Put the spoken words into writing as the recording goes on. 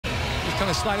kind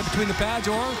of slide it between the pads,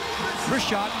 or wrist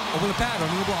shot over the pad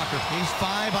under the blocker. He's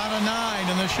 5 out of 9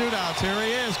 in the shootouts. Here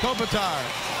he is, Kopitar.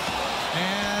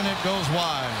 And it goes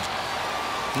wide.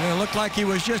 Yeah, it looked like he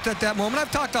was just at that moment. I've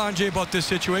talked to Andre about this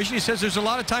situation. He says there's a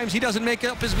lot of times he doesn't make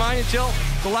up his mind until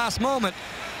the last moment.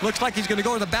 Looks like he's going to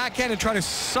go to the backhand and try to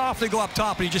softly go up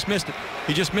top, and he just missed it.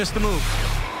 He just missed the move.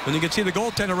 And you can see the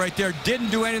goaltender right there didn't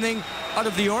do anything out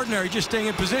of the ordinary, just staying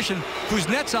in position.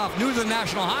 Kuznetsov, new to the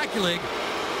National Hockey League,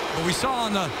 but we saw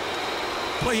on the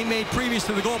play he made previous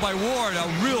to the goal by Ward, a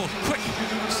real quick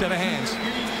set of hands.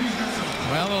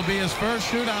 Well, it'll be his first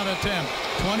shootout attempt.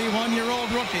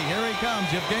 21-year-old rookie. Here he comes,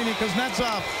 Yevgeny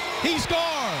Kuznetsov. He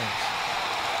scores!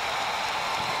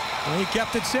 Well, he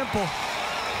kept it simple.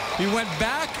 He went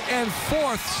back and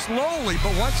forth slowly,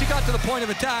 but once he got to the point of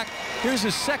attack, here's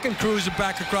his second cruiser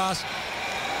back across.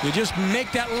 You just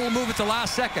make that little move at the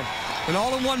last second. And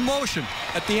all in one motion.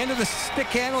 At the end of the stick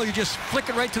handle, you just flick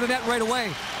it right to the net right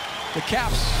away. The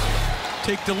Caps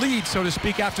take the lead, so to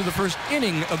speak, after the first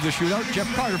inning of the shootout.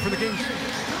 Jeff Carter for the Kings.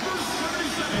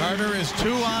 Carter is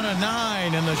 2 out of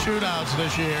 9 in the shootouts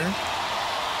this year.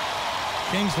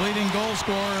 Kings leading goal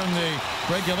scorer in the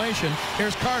regulation.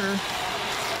 Here's Carter.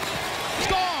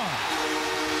 Score!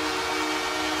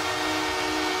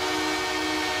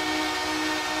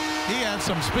 He had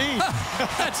some speed.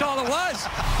 That's all it was.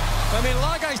 I mean, a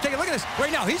lot of guys take a look at this.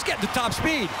 Right now, he's getting the top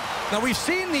speed. Now, we've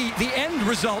seen the end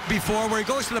result before where he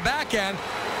goes to the backhand,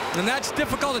 and that's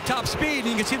difficult at top speed. And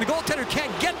you can see the goaltender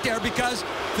can't get there because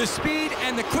the speed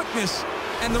and the quickness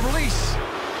and the release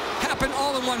happen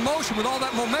all in one motion with all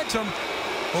that momentum.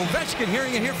 Ovechkin,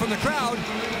 hearing it here from the crowd,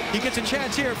 he gets a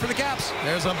chance here for the Caps.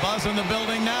 There's a buzz in the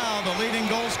building now. The leading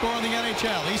goal scorer in the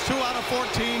NHL. He's 2 out of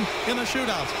 14 in the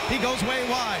shootouts. He goes way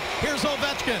wide. Here's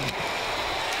Ovechkin.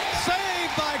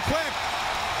 Saved by Quick.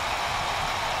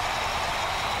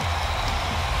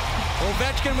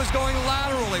 Ovechkin was going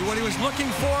laterally. What he was looking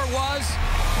for was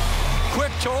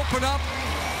Quick to open up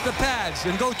the pads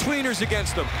and go tweeners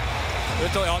against them.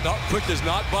 No, Quick does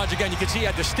not budge again. You can see he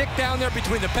had the stick down there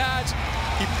between the pads.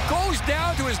 He goes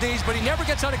down to his knees, but he never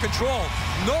gets out of control.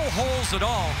 No holes at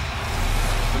all.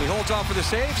 And he holds on for the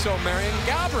save, so Marian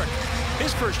Gaborik,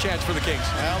 his first chance for the Kings.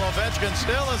 Well, Ovechkin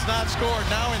still has not scored,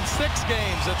 now in 6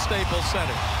 games at Staples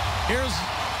Center. Here's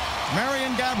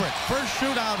Marian Gaborik, first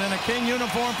shootout in a King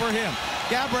uniform for him.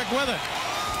 Gaborik with it.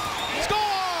 Score!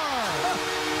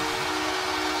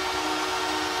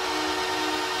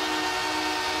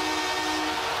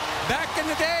 Back in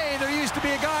the day, there used to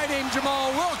be a guy named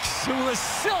Jamal Wilkes who was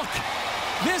silk.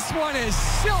 This one is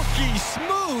silky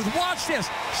smooth. Watch this.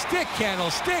 Stick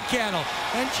handle,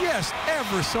 and just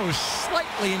ever so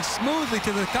slightly and smoothly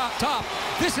to the top.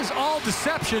 This is all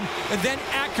deception and then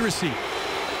accuracy.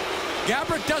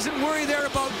 Gaborik doesn't worry there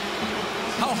about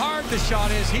how hard the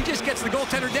shot is. He just gets the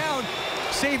goaltender down.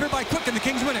 Save here by Quick, and the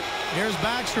Kings win it. Here's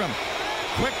Backstrom.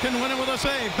 Quick can win it with a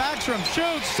save. Backstrom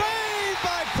shoots. Saved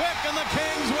by Quick, and the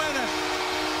Kings win it.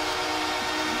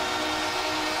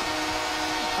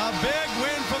 A big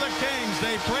win for the Kings.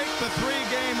 They break the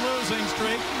 3-game losing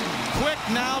streak. Quick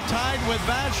now tied with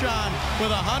Vachon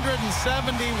with 171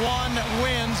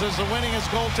 wins as the winningest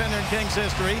goaltender in Kings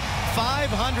history.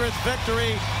 500th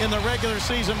victory in the regular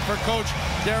season for Coach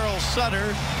Daryl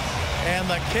Sutter. And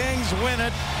the Kings win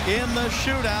it in the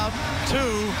shootout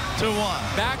 2-1.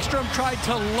 Backstrom tried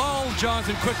to lull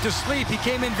Jonathan Quick to sleep. He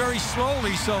came in very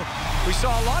slowly, so we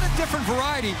saw a lot of different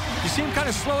variety. You see him kind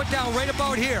of slow it down right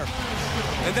about here.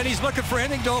 And then he's looking for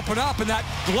anything to open up, and that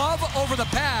glove over the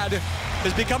pad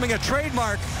is becoming a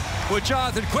trademark with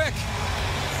Jonathan Quick.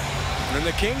 And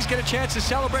the Kings get a chance to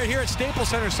celebrate here at Staples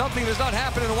Center, something that has not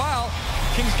happened in a while.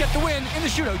 Kings get the win in the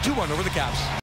shootout, 2-1 over the Caps.